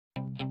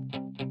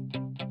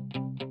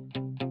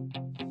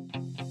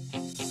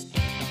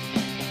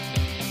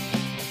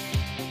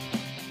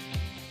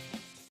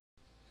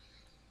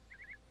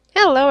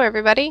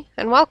everybody,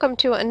 and welcome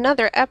to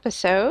another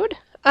episode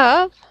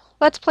of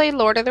Let's Play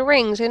Lord of the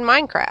Rings in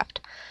Minecraft.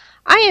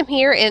 I am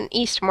here in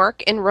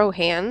Eastmark in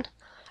Rohan,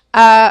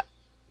 I'm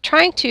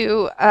going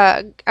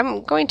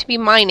to be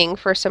mining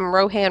for some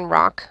Rohan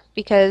rock,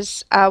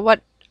 because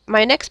what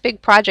my next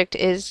big project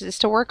is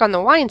to work on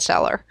the wine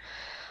cellar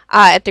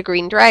at the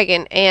Green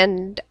Dragon,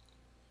 and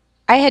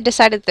I had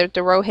decided that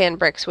the Rohan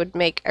bricks would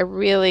make a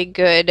really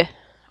good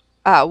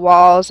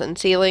walls and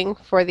ceiling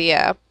for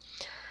the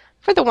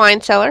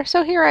wine cellar.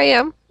 So here I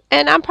am,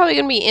 and I'm probably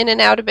going to be in and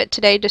out a bit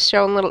today, just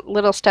showing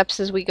little steps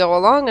as we go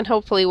along, and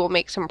hopefully we'll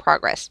make some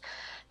progress.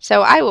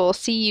 So I will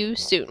see you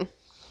soon.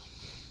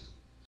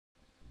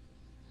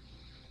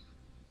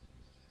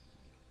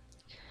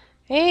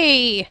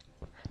 Hey,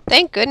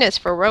 thank goodness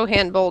for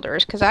Rohan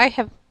boulders, because I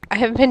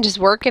have been just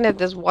working at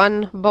this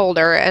one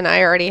boulder, and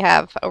I already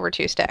have over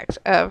 2 stacks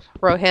of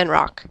Rohan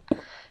rock.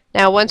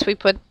 Now once we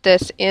put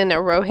this in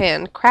a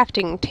Rohan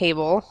crafting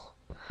table,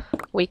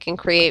 we can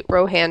create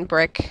Rohan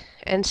brick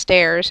and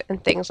stairs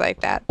and things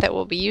like that that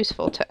will be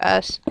useful to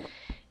us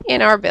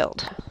in our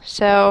build.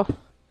 So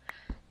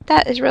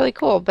that is really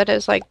cool, but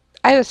it's like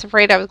I was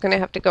afraid I was going to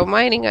have to go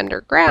mining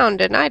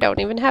underground, and I don't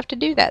even have to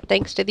do that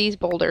thanks to these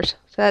boulders.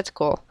 So that's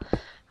cool.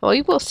 Well,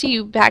 we will see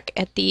you back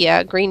at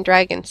the Green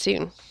Dragon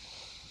soon.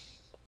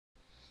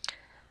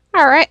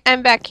 Alright,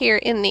 I'm back here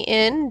in the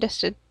inn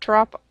just to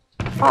drop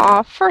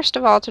off, first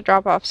of all, to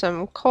drop off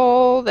some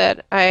coal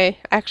that I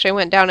actually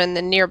went down in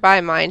the nearby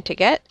mine to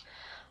get,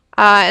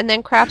 and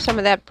then craft some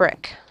of that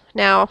brick.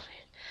 Now,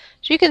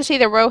 as you can see,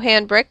 the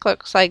Rohan brick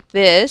looks like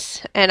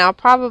this, and I'll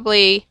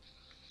probably,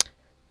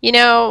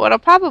 what I'll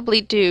probably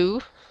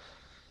do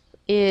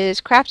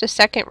is craft a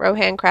second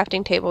Rohan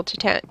crafting table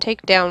to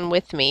take down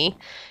with me,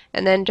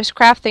 and then just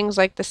craft things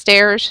like the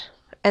stairs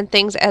and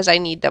things as I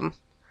need them.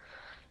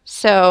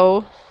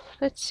 So,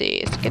 let's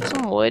see, let's get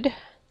some wood.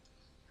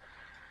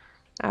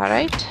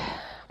 Alright.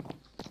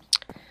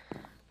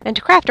 And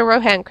to craft a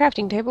Rohan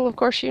crafting table, of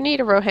course, you need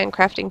a Rohan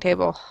crafting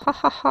table. Ha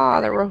ha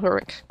ha, the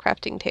Rohirric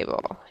crafting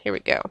table. Here we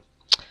go.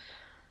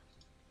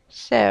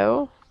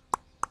 So,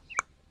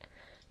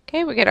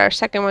 okay, we get our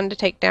second one to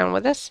take down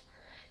with us.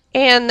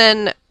 And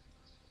then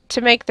to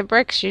make the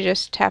bricks, you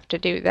just have to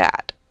do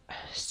that.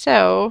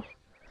 So,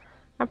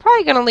 I'm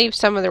probably going to leave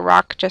some of the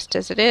rock just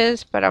as it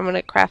is, but I'm going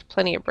to craft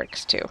plenty of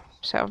bricks too.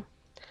 So,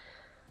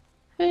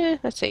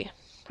 let's see.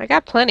 I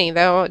got plenty,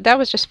 though. That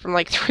was just from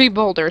like 3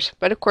 boulders.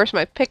 But of course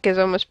my pick is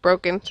almost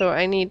broken, so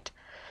I need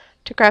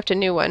to craft a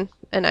new one.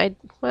 And I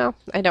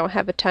don't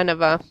have a ton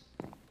of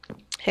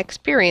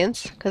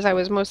experience, because I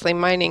was mostly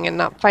mining and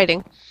not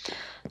fighting.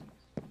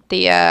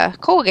 The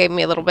coal gave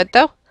me a little bit,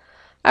 though.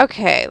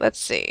 Okay, let's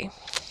see.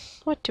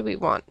 What do we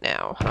want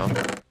now?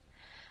 I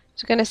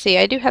was going to see,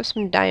 I do have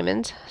some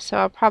diamonds, so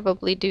I'll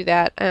probably do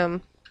that.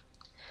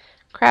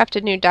 Craft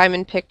a new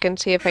diamond pick and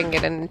see if I can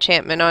get an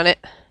enchantment on it.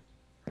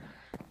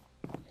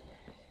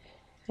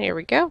 Here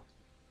we go.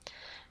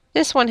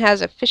 This one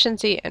has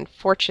efficiency and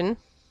fortune.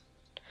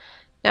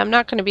 Now I'm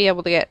not going to be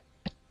able to get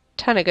a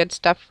ton of good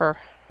stuff for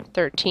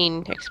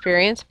 13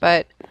 experience,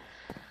 but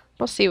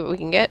we'll see what we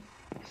can get.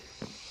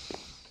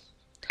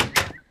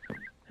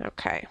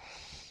 Okay.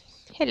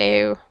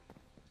 Hello.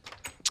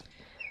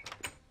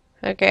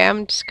 Okay,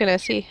 I'm just going to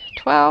see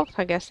 12.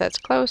 I guess that's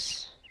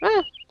close.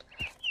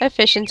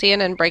 Efficiency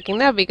and unbreaking.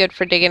 That would be good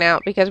for digging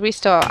out, because I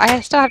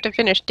still have to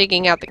finish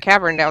digging out the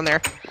cavern down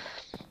there.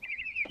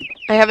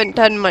 I haven't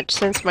done much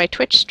since my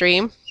Twitch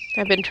stream.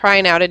 I've been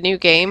trying out a new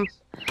game,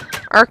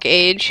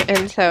 Arc-Age,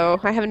 and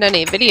so I haven't done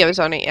any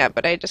videos on it yet,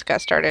 but I just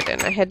got started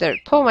and I had to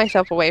pull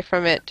myself away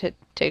from it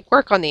to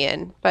work on the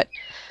end. But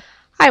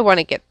I want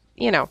to get,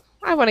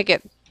 I want to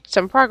get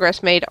some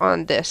progress made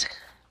on this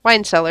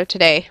wine cellar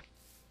today.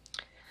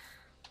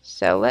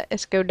 So let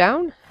us go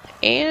down,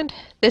 and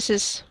this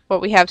is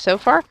what we have so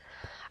far.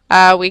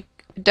 We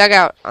dug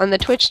out on the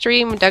Twitch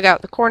stream, dug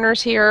out the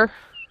corners here.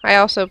 I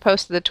also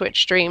posted the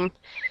Twitch stream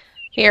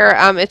here.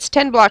 It's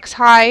 10 blocks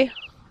high,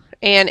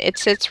 and it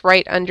sits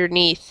right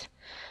underneath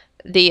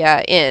the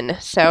inn.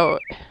 So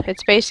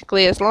it's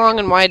basically as long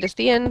and wide as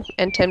the inn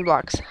and 10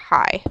 blocks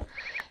high.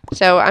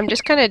 So I'm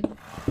just kind of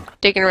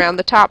digging around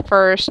the top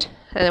first,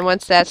 and then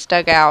once that's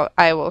dug out,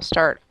 I will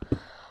start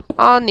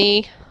on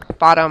the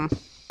bottom.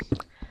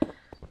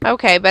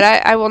 Okay, but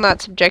I will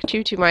not subject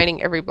you to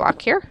mining every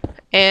block here,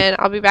 and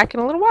I'll be back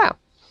in a little while.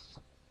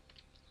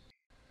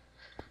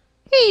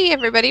 Hey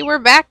everybody, we're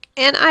back,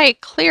 and I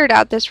cleared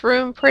out this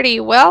room pretty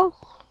well,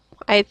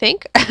 I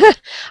think.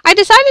 I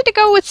decided to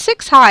go with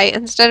 6 high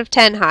instead of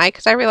 10 high,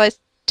 because I realized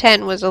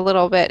 10 was a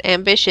little bit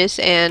ambitious,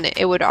 and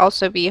it would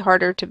also be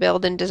harder to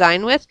build and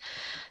design with.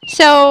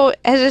 So,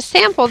 as a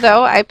sample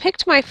though, I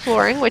picked my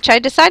flooring, which I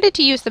decided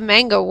to use the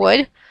mango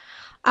wood.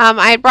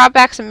 I had brought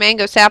back some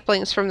mango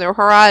saplings from the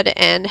Harad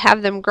and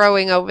have them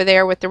growing over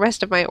there with the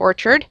rest of my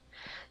orchard.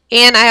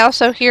 And I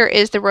also, here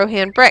is the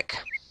Rohan brick.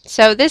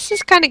 So this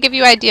is kind of give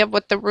you an idea of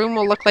what the room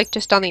will look like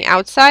just on the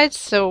outside.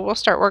 So we'll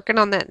start working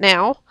on that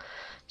now.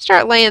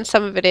 Start laying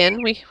some of it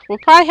in. We'll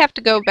probably have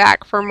to go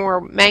back for more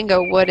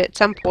mango wood at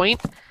some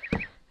point.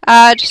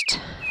 Just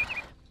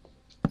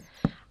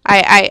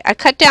I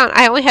cut down,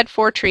 I only had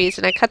 4 trees,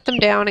 and I cut them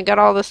down and got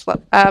all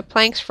the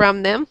planks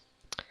from them.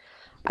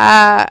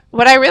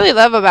 What I really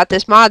love about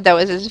this mod, though,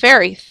 is it's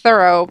very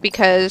thorough,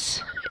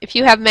 because if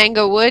you have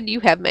mango wood, you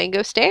have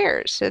mango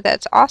stairs. So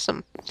that's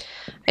awesome.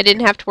 I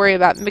didn't have to worry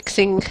about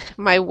mixing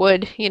my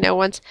wood, you know,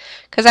 once,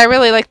 because I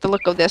really like the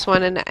look of this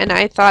one, and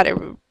I thought it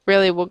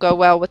really will go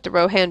well with the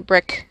Rohan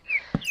brick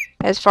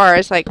as far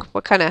as like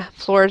what kind of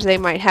floors they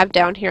might have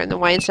down here in the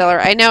wine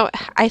cellar. I know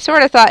I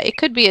sort of thought it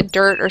could be a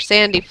dirt or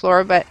sandy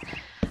floor, but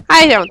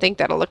I don't think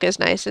that'll look as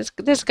nice.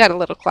 This got a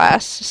little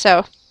class,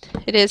 so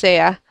it is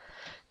a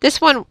this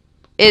one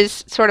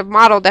is sort of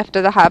modeled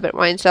after the Hobbit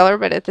wine cellar,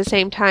 but at the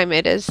same time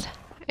it is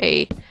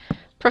a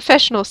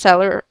professional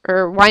cellar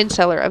or wine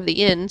cellar of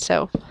the inn,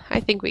 so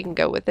I think we can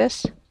go with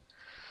this.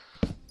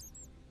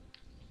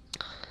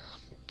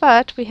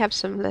 But we have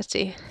some, let's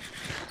see,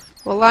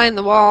 we'll line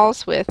the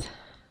walls with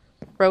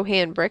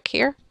Rohan brick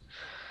here,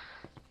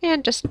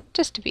 and just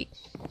to be,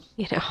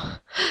 you know,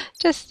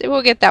 just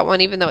we'll get that one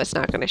even though it's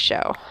not going to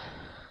show.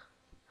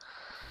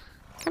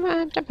 Come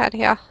on, jump out of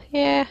here.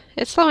 Yeah,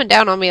 it's slowing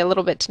down on me a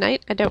little bit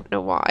tonight. I don't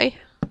know why.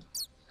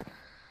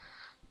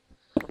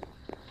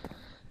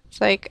 It's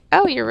like,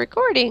 oh, you're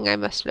recording, I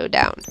must slow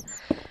down.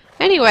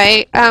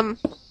 Anyway,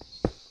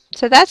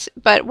 so that's,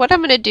 but what I'm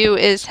going to do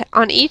is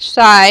on each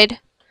side,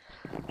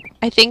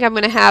 I think I'm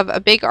going to have a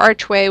big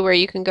archway where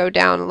you can go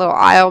down a little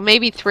aisle,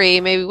 maybe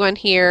 3, maybe one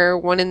here,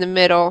 one in the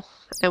middle,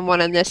 and one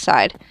on this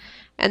side.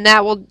 And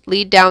that will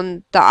lead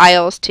down the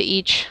aisles to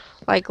each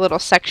like little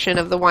section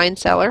of the wine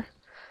cellar.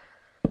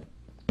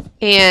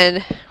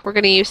 And we're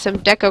going to use some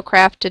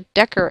DecoCraft to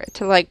decorate,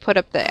 to like put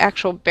up the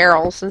actual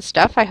barrels and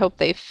stuff. I hope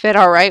they fit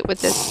all right with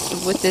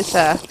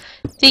this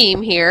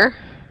theme here.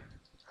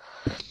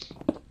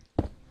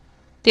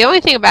 The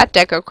only thing about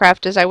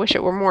DecoCraft is I wish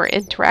it were more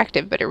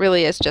interactive, but it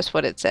really is just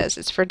what it says.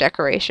 It's for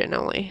decoration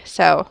only.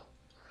 So,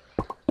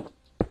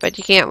 but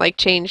you can't like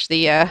change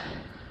the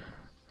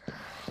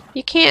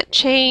you can't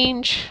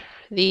change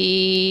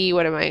the,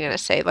 what am I going to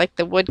say, like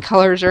the wood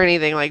colors or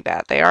anything like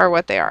that. They are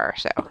what they are.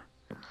 So.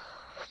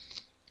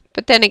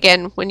 But then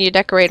again, when you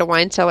decorate a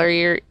wine cellar,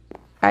 you're,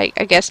 I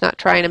guess, not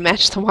trying to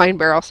match the wine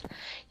barrels.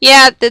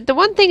 Yeah, the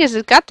one thing is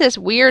it's got this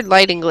weird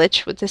lighting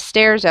glitch with the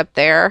stairs up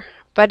there,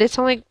 but it's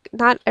only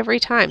not every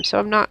time, so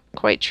I'm not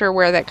quite sure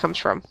where that comes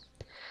from.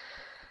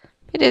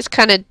 It is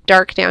kind of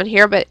dark down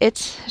here, but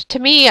it's, to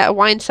me, a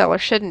wine cellar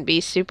shouldn't be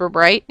super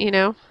bright, you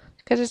know,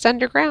 because it's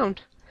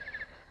underground.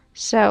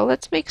 So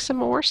let's make some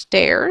more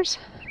stairs.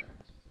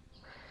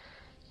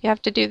 You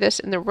have to do this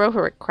in the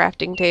Rohirric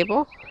crafting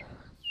table.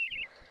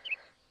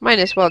 Might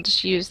as well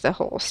just use the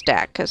whole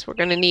stack because we're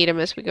going to need them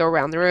as we go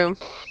around the room.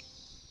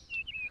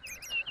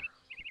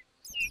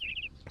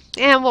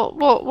 And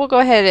we'll go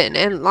ahead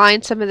and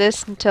line some of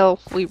this until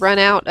we run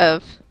out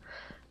of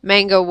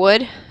mango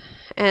wood,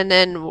 and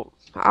then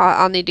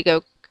I'll need to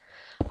go.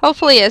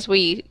 Hopefully, as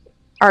we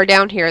are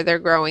down here, they're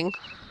growing,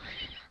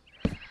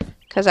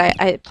 because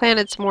I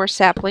planted some more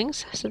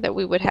saplings so that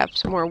we would have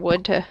some more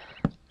wood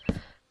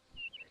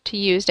to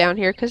use down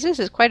here, because this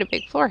is quite a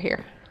big floor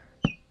here.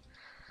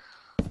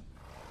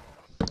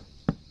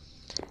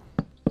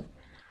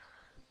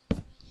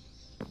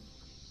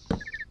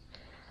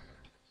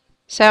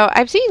 So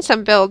I've seen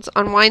some builds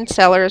on wine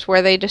cellars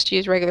where they just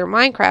use regular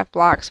Minecraft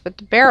blocks, but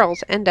the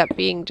barrels end up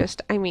being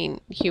just, I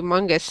mean,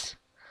 humongous,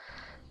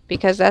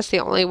 because that's the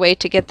only way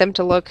to get them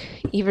to look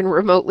even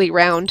remotely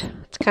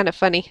round. It's kind of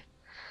funny.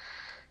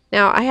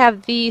 Now I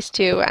have these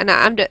two,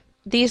 and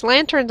these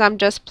lanterns I'm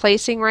just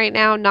placing right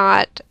now,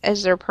 not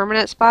as their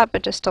permanent spot,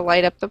 but just to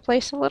light up the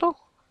place a little.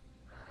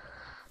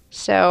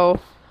 So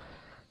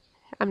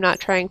I'm not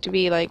trying to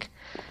be like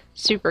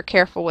super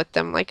careful with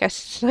them. Like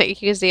you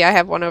can see, I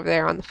have one over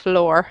there on the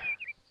floor,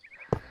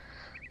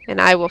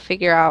 and I will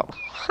figure out.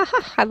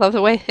 I love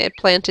the way it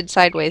planted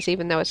sideways,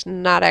 even though it's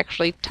not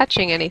actually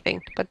touching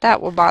anything, but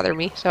that will bother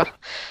me, so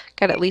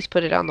gotta at least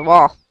put it on the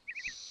wall.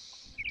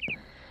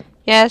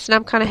 Yes, and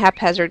I'm kind of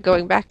haphazard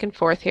going back and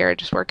forth here,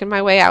 just working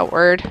my way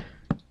outward.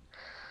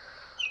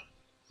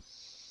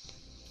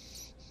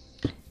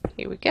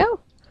 Here we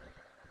go.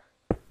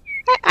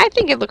 I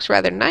think it looks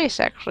rather nice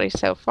actually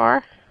so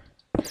far.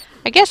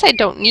 I guess I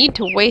don't need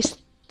to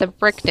waste the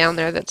brick down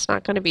there that's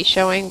not going to be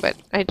showing, but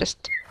I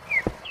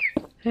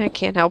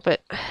can't help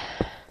it.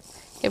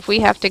 If we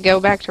have to go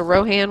back to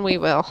Rohan, we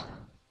will.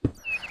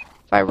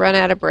 If I run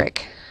out of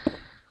brick.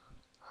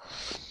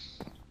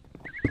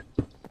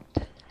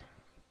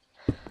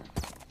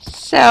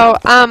 So,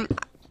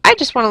 I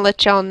just want to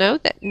let y'all know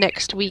that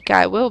next week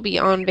I will be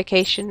on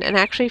vacation, and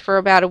actually for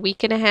about a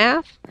week and a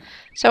half.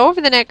 So over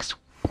the next,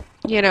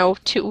 you know,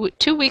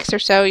 two weeks or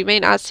so, you may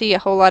not see a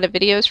whole lot of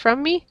videos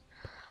from me.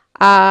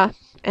 And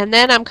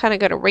then I'm kind of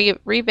going to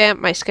revamp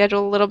my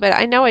schedule a little bit.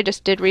 I know I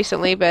just did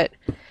recently, but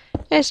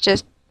it's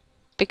just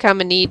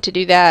become a need to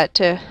do that,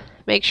 to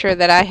make sure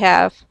that I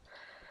have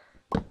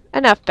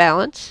enough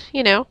balance,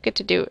 you know, get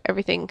to do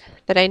everything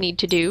that I need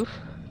to do.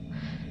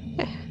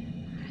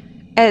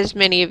 As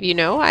many of you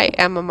know, I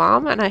am a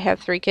mom and I have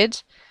 3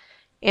 kids,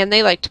 And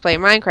they like to play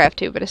Minecraft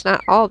too, but it's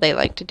not all they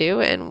like to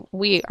do. And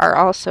we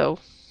homeschool,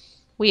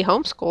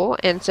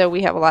 and so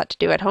we have a lot to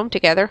do at home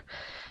together.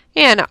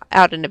 And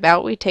out and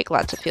about, we take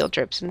lots of field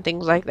trips and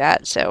things like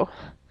that. So,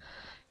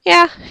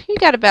 yeah, you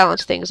got to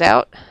balance things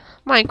out.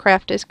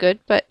 Minecraft is good,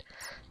 but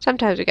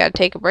sometimes we got to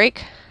take a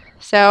break.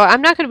 So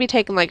I'm not going to be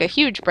taking like a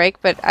huge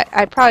break, but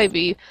I'd probably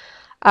be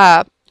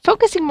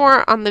focusing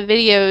more on the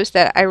videos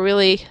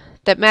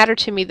that matter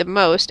to me the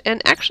most. And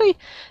actually,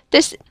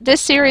 this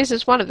series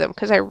is one of them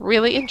because I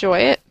really enjoy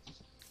it,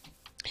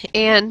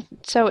 and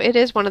so it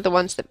is one of the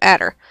ones that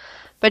matter.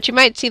 But you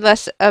might see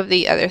less of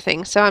the other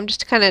things. So I'm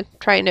just kind of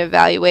trying to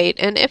evaluate.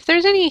 And if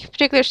there's any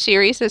particular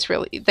series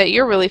that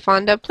you're really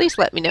fond of, please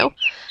let me know.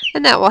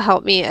 And that will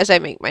help me as I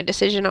make my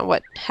decision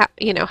on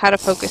how to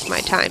focus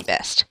my time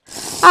best.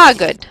 Ah,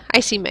 good. I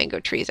see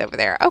mango trees over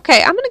there.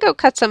 Okay, I'm going to go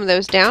cut some of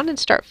those down and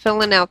start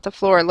filling out the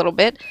floor a little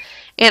bit.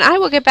 And I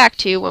will get back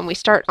to you when we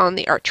start on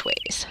the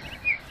archways.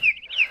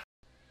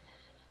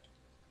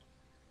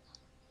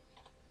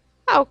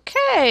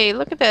 Okay,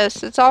 look at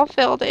this. It's all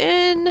filled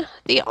in.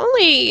 The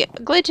only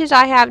glitches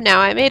I have now,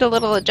 I made a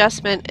little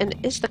adjustment,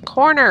 and is the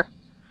corner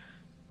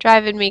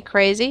driving me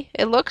crazy.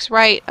 It looks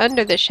right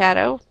under the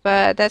shadow,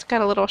 but that's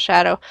got a little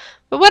shadow.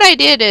 But what I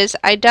did is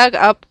I dug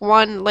up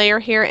one layer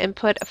here and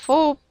put a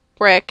full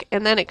brick,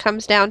 and then it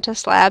comes down to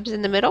slabs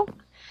in the middle,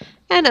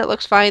 and it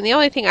looks fine. The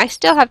only thing, I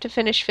still have to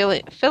finish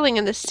filling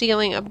in the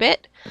ceiling a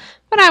bit,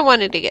 but I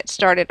wanted to get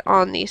started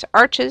on these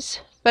arches.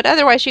 But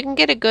otherwise, you can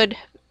get a good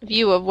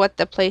view of what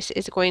the place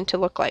is going to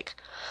look like.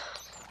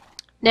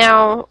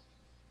 Now,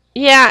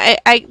 yeah,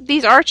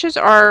 these arches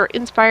are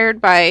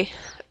inspired by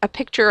a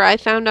picture I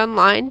found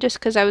online, just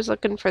because I was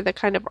looking for the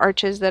kind of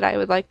arches that I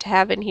would like to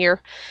have in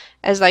here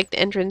as like the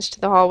entrance to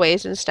the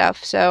hallways and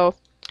stuff. So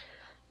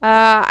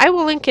I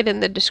will link it in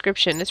the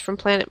description. It's from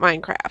Planet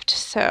Minecraft.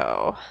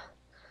 So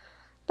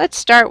let's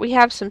start. We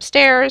have some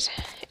stairs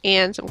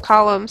and some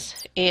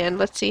columns, and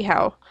let's see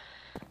how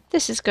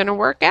this is going to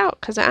work out,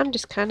 because I'm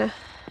just kind of,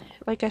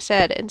 like I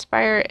said,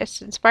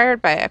 it's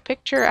inspired by a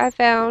picture I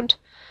found.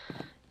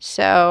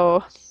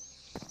 So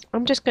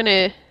I'm just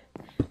gonna,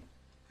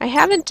 I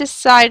haven't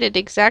decided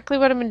exactly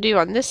what I'm gonna do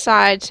on this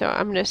side, so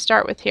I'm gonna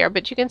start with here.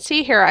 But you can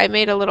see here I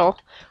made a little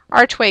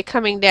archway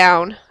coming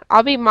down.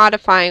 I'll be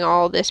modifying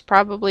all this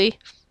probably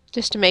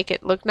just to make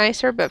it look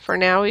nicer, but for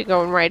now we're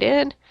going right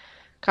in.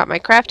 Got my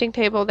crafting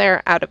table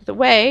there out of the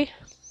way.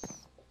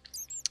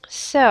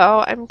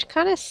 So I'm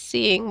kind of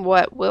seeing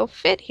what will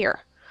fit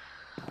here.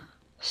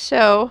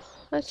 So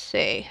let's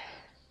see.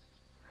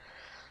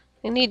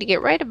 I need to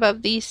get right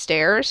above these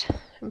stairs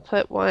and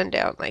put one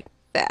down like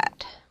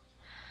that.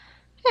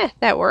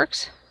 That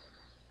works.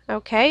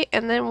 Okay,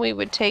 and then we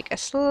would take a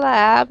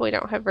slab. We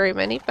don't have very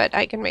many, but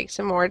I can make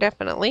some more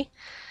definitely.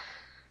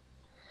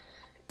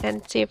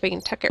 And see if we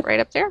can tuck it right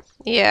up there.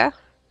 Yeah.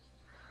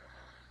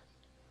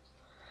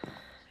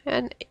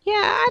 And yeah,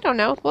 I don't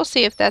know. We'll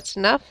see if that's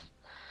enough.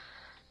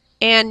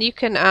 And you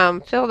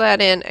can fill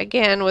that in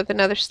again with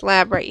another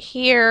slab right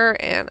here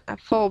and a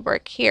full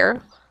brick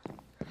here.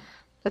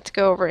 Let's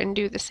go over and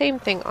do the same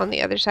thing on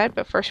the other side,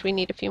 but first we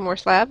need a few more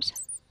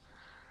slabs.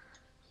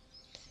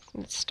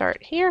 Let's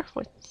start here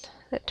with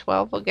that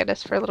 12 will get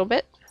us for a little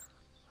bit.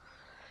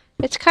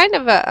 It's kind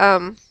of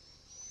a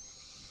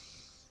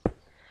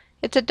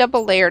it's a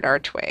double layered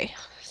archway,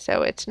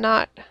 so it's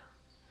not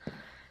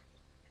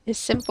as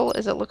simple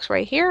as it looks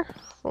right here.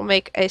 We'll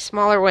make a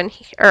smaller one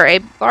or a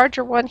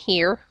larger one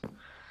here.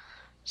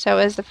 So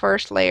as the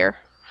first layer,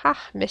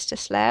 missed a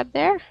slab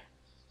there.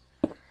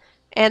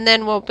 And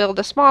then we'll build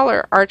a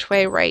smaller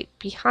archway right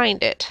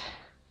behind it.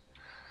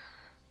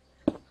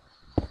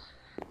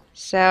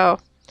 So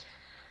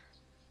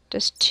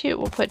just two,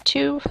 we'll put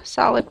 2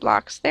 solid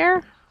blocks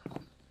there.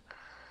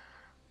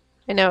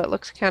 I know it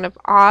looks kind of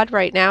odd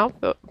right now,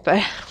 but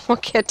we'll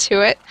get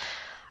to it.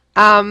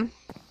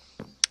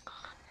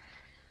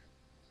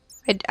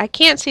 I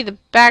can't see the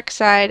back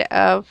side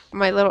of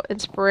my little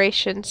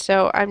inspiration,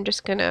 so I'm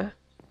just gonna,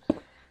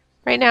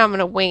 right now I'm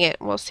gonna wing it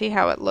and we'll see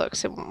how it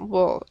looks, and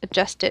we'll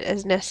adjust it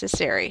as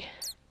necessary.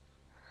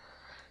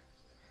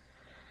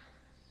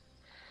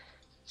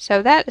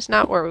 So that is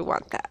not where we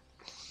want that.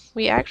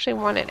 We actually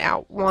want it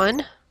out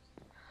one.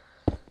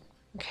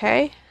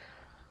 Okay.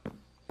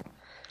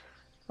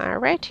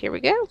 Alright, here we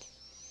go.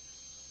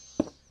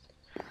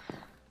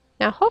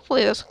 Now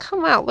hopefully this will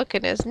come out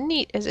looking as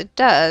neat as it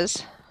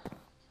does.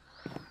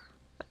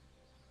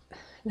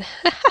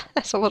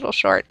 That's a little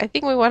short. I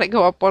think we want to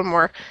go up one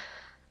more.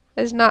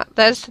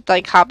 That's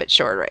like Hobbit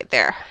short right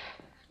there.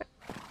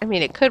 I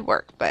mean, it could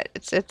work, but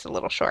it's a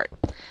little short.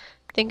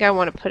 I think I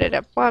want to put it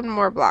up one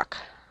more block.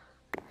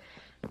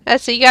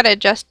 So you got to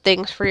adjust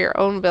things for your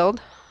own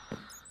build.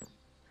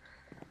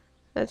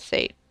 Let's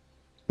see.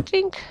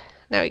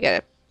 Now we got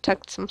to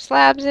tuck some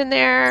slabs in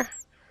there.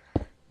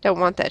 Don't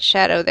want that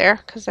shadow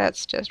there because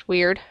that's just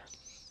weird.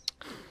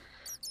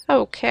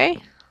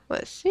 Okay,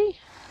 let's see.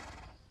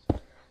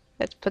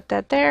 Let's put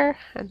that there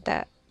and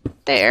that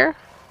there.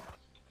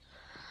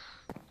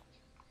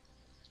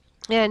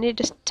 And you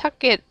just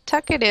tuck it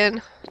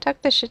in,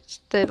 tuck the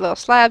little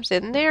slabs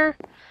in there.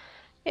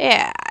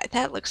 Yeah,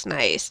 that looks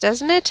nice,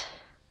 doesn't it?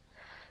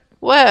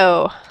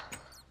 Whoa.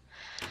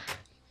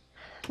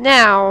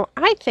 Now,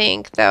 I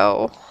think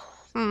though,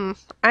 I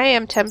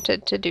am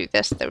tempted to do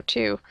this though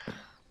too.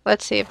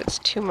 Let's see if it's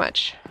too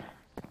much.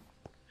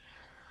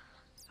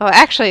 Oh,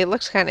 actually, it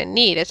looks kind of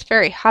neat. It's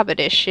very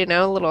hobbitish, you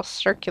know, a little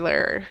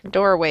circular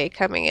doorway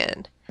coming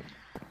in.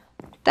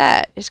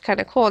 That is kind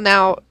of cool.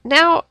 Now,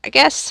 I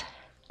guess,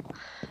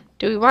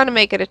 do we want to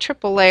make it a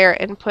triple layer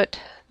and put,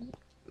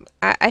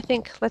 I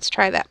think, let's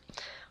try that.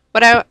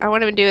 What I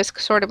want to do is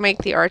sort of make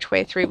the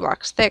archway 3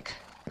 blocks thick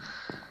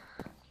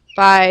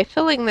by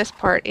filling this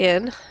part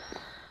in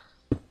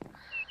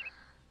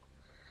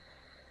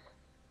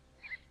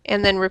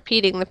and then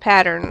repeating the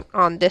pattern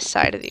on this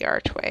side of the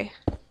archway.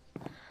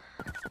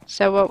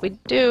 So what we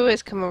do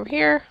is come over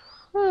here.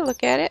 Oh,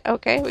 look at it.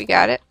 Okay, we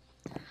got it.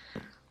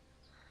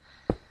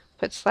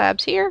 Put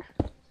slabs here.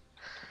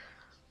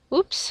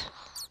 Oops,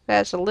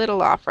 that's a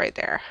little off right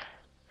there.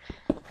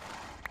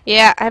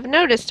 Yeah, I've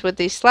noticed with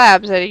these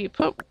slabs that you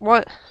put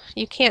one,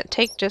 you can't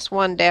take just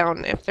one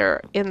down if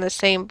they're in the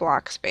same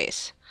block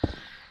space.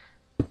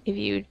 If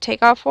you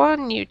take off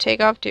one, you take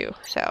off 2.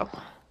 So,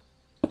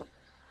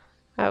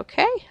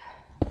 okay,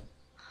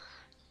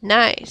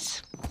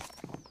 nice.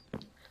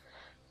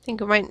 I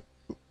think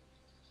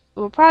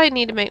we'll probably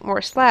need to make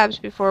more slabs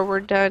before we're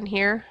done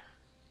here.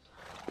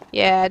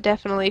 Yeah,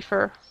 definitely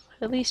for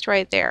at least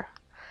right there.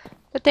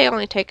 But they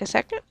only take a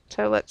second,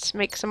 so let's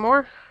make some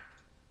more.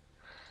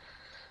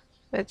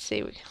 Let's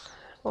see,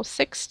 well,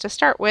 6 to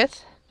start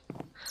with.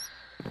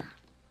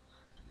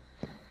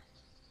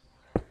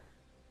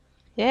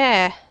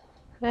 Yeah,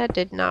 that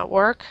did not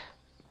work.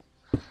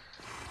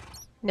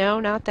 No,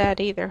 not that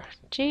either.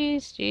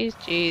 Jeez, jeez,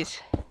 jeez.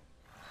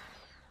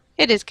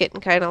 It is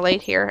getting kind of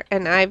late here,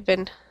 and I've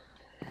been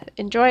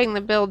enjoying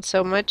the build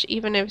so much,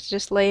 even if it's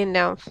just laying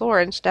down floor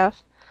and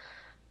stuff.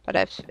 But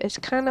it's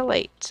kind of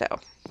late, so.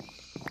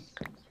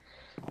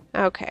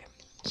 Okay,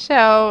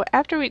 so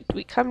after we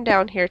come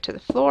down here to the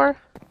floor,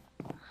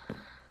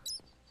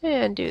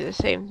 and do the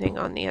same thing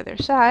on the other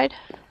side.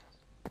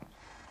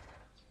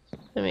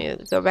 Let me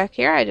go back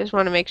here. I just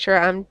want to make sure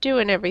I'm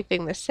doing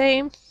everything the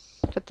same.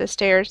 Put the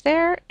stairs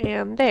there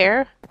and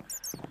there.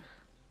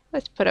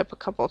 Let's put up a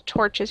couple of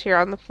torches here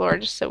on the floor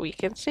just so we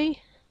can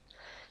see.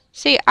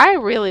 See, I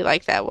really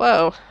like that.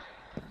 Whoa.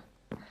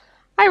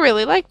 I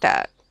really like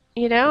that.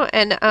 You know,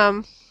 and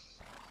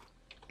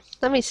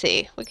let me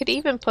see. We could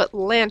even put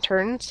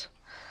lanterns.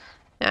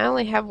 Now, I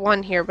only have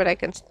one here, but I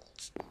can...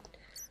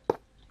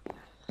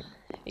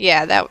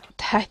 Yeah,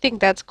 I think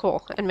that's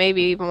cool. And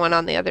maybe even one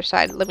on the other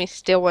side. Let me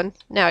steal one.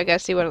 Now I gotta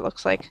see what it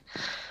looks like.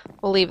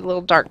 We'll leave a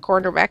little dark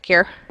corner back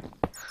here.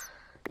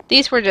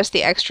 These were just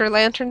the extra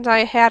lanterns I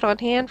had on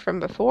hand from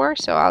before,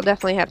 so I'll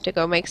definitely have to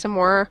go make some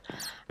more.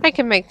 I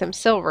can make them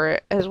silver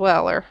as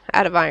well, or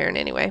out of iron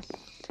anyway.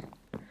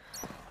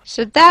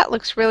 So that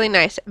looks really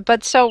nice.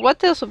 But so what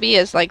this will be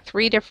is like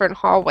 3 different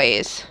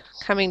hallways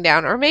coming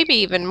down, or maybe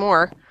even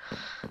more.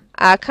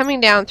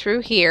 Coming down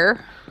through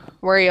here,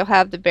 where you'll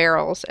have the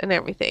barrels and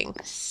everything.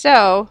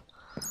 So,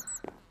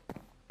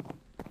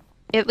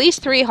 at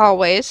least 3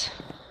 hallways,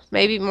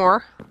 maybe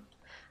more.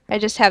 I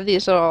just have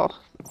these little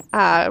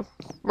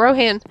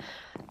Rohan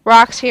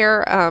rocks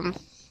here,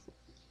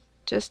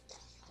 just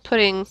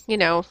putting, you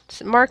know,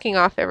 marking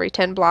off every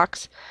 10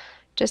 blocks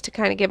just to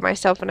kind of give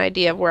myself an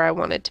idea of where I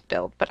wanted to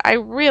build. But I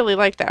really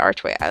like that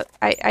archway.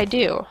 I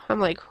do.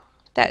 I'm like,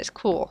 that is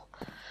cool.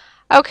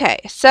 Okay,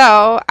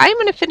 so I'm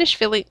going to finish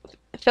filling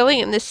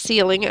in this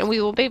ceiling, and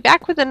we will be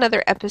back with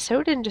another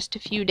episode in just a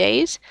few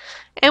days,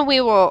 and we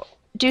will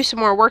do some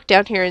more work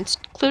down here,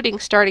 including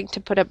starting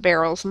to put up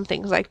barrels and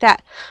things like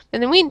that.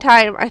 In the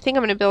meantime, I think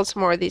I'm going to build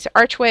some more of these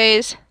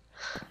archways.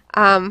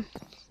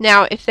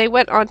 Now, if they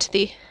went onto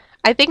the...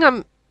 I think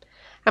I'm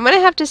going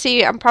to have to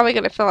see... I'm probably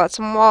going to fill out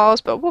some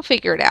walls, but we'll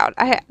figure it out.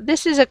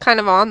 This is a kind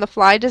of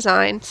on-the-fly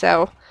design,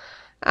 so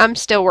I'm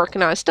still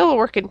working on it. Still a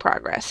work in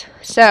progress.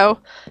 So,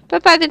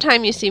 but by the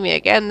time you see me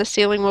again, the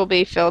ceiling will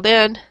be filled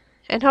in,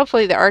 and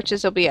hopefully the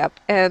arches will be up.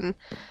 And,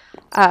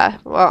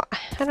 well,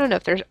 I don't know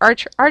if there's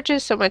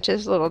arches so much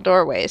as little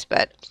doorways,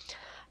 but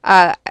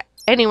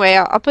anyway,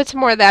 I'll put some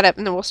more of that up,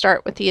 and then we'll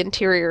start with the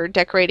interior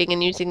decorating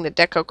and using the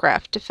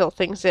DecoCraft to fill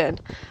things in.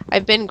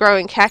 I've been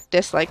growing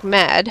cactus like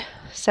mad,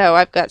 so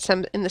I've got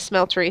some in the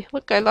smeltery.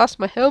 Look, I lost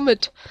my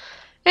helmet.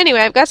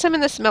 Anyway, I've got some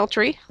in the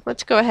smeltery.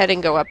 Let's go ahead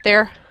and go up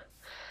there.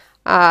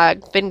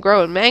 I've been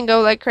growing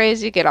mango like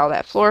crazy, get all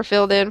that floor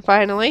filled in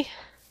finally.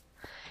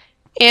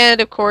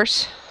 And, of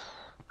course,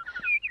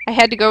 I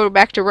had to go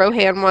back to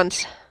Rohan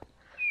once.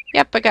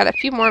 Yep, I got a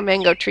few more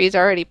mango trees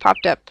already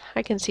popped up.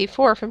 I can see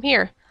 4 from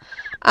here.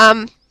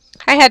 I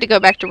had to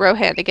go back to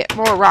Rohan to get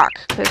more rock,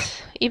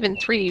 because even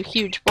 3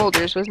 huge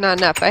boulders was not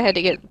enough. I had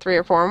to get 3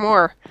 or 4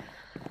 more.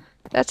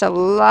 That's a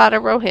lot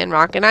of Rohan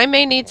rock, and I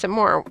may need some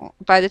more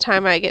by the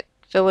time I get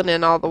filling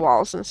in all the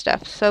walls and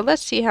stuff. So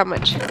let's see how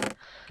much...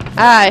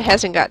 it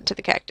hasn't gotten to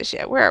the cactus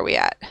yet. Where are we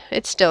at?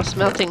 It's still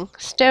smelting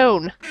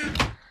stone.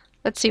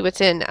 Let's see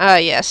what's in.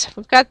 Yes,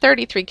 we've got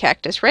 33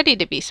 cactus ready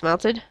to be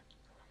smelted.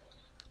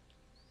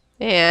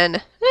 And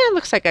it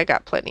looks like I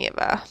got plenty of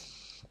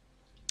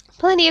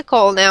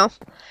coal now.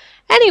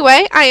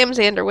 Anyway, I am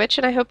Xander Witch,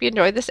 and I hope you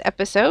enjoyed this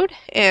episode,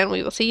 and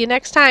we will see you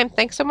next time.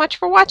 Thanks so much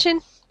for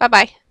watching.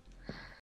 Bye-bye.